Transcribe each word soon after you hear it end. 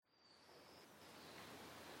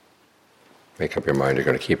Make up your mind you're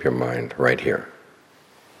going to keep your mind right here,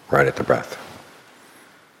 right at the breath.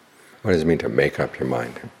 What does it mean to make up your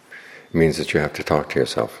mind? It means that you have to talk to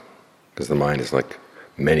yourself, because the mind is like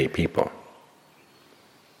many people.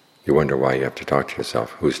 You wonder why you have to talk to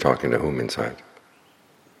yourself. Who's talking to whom inside?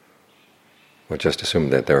 Well, just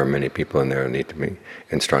assume that there are many people in there who need to be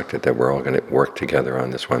instructed that we're all going to work together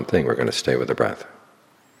on this one thing. We're going to stay with the breath.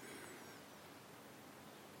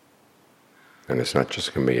 And it's not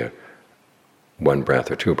just going to be one breath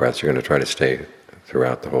or two breaths. You're going to try to stay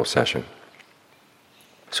throughout the whole session.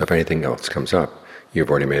 So if anything else comes up, you've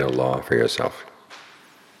already made a law for yourself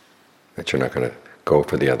that you're not going to go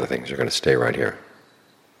for the other things. You're going to stay right here.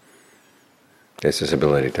 It's this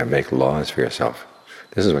ability to make laws for yourself.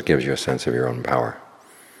 This is what gives you a sense of your own power.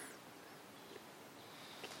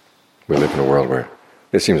 We live in a world where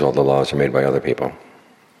it seems all the laws are made by other people.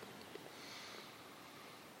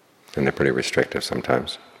 And they're pretty restrictive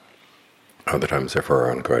sometimes. Other times they're for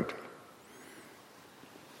our own good.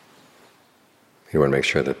 You want to make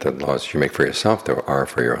sure that the laws you make for yourself, though, are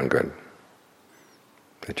for your own good.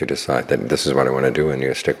 That you decide that this is what I want to do and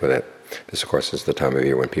you stick with it. This, of course, is the time of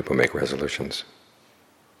year when people make resolutions.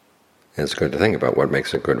 And it's good to think about what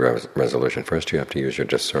makes a good resolution. First, you have to use your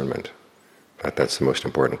discernment. In fact, that's the most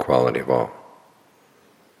important quality of all.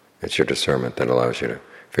 It's your discernment that allows you to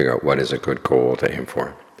figure out what is a good goal to aim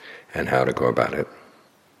for and how to go about it.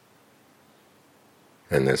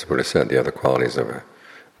 And as the Buddha said, the other qualities of a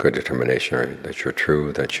good determination are that you're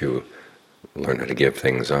true, that you learn how to give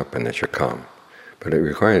things up, and that you're calm. But it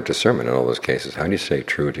requires discernment in all those cases. How do you stay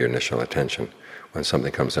true to your initial attention when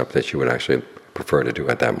something comes up that you would actually prefer to do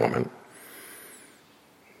at that moment?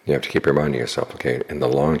 You have to keep reminding yourself, okay, in the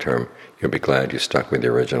long term, you'll be glad you stuck with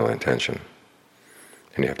your original intention.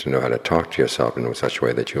 And you have to know how to talk to yourself in such a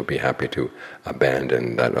way that you'll be happy to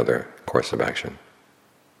abandon that other course of action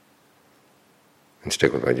and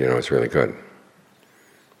stick with what you know is really good.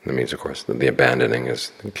 That means, of course, that the abandoning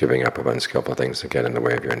is the giving up of unskillful things that get in the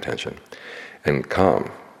way of your intention. And calm,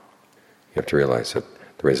 you have to realize that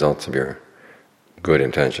the results of your good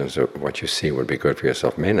intentions, of what you see would be good for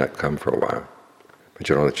yourself, may not come for a while. But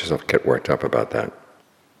you don't let yourself get worked up about that.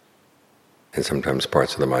 And sometimes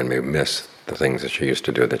parts of the mind may miss the things that you used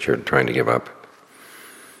to do that you're trying to give up.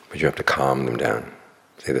 But you have to calm them down.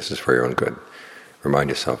 Say, this is for your own good. Remind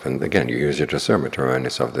yourself, and again, you use your discernment to remind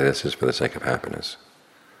yourself that this is for the sake of happiness.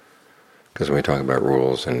 Because when we talk about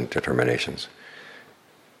rules and determinations,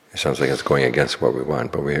 it sounds like it's going against what we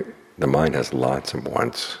want, but the mind has lots of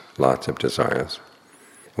wants, lots of desires.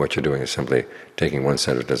 What you're doing is simply taking one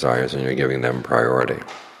set of desires and you're giving them priority.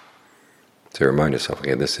 So you remind yourself,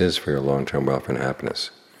 okay, this is for your long-term welfare and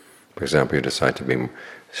happiness. For example, you decide to be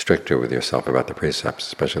stricter with yourself about the precepts,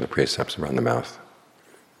 especially the precepts around the mouth.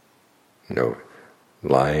 No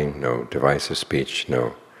lying, no divisive speech,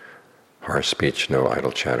 no harsh speech, no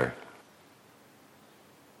idle chatter.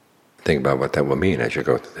 Think about what that will mean as you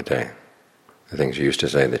go through the day. The things you used to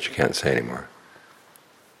say that you can't say anymore.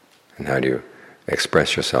 And how do you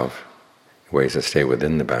express yourself in ways that stay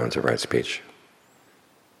within the bounds of right speech?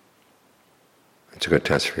 It's a good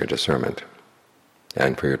test for your discernment,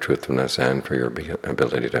 and for your truthfulness, and for your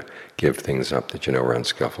ability to give things up that you know are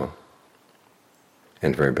unskillful,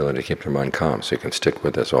 and for your ability to keep your mind calm so you can stick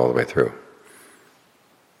with this all the way through.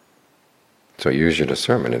 So use your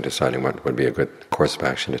discernment in deciding what would be a good course of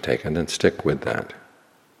action to take, and then stick with that.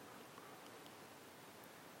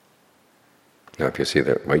 Now if you see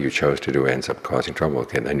that what you chose to do ends up causing trouble,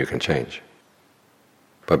 okay, then you can change.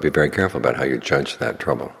 But be very careful about how you judge that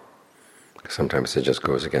trouble. Sometimes it just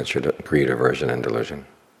goes against your greed, aversion, and delusion, in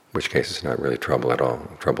which case it's not really trouble at all.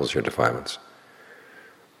 Trouble is your defilements.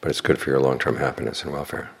 But it's good for your long-term happiness and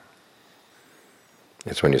welfare.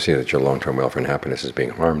 It's when you see that your long-term welfare and happiness is being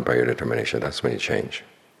harmed by your determination, that's when you change.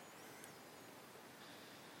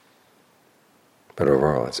 But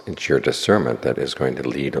overall, it's your discernment that is going to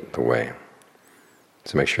lead the way.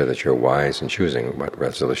 So make sure that you're wise in choosing what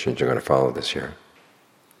resolutions you're going to follow this year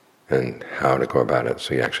and how to go about it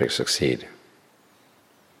so you actually succeed.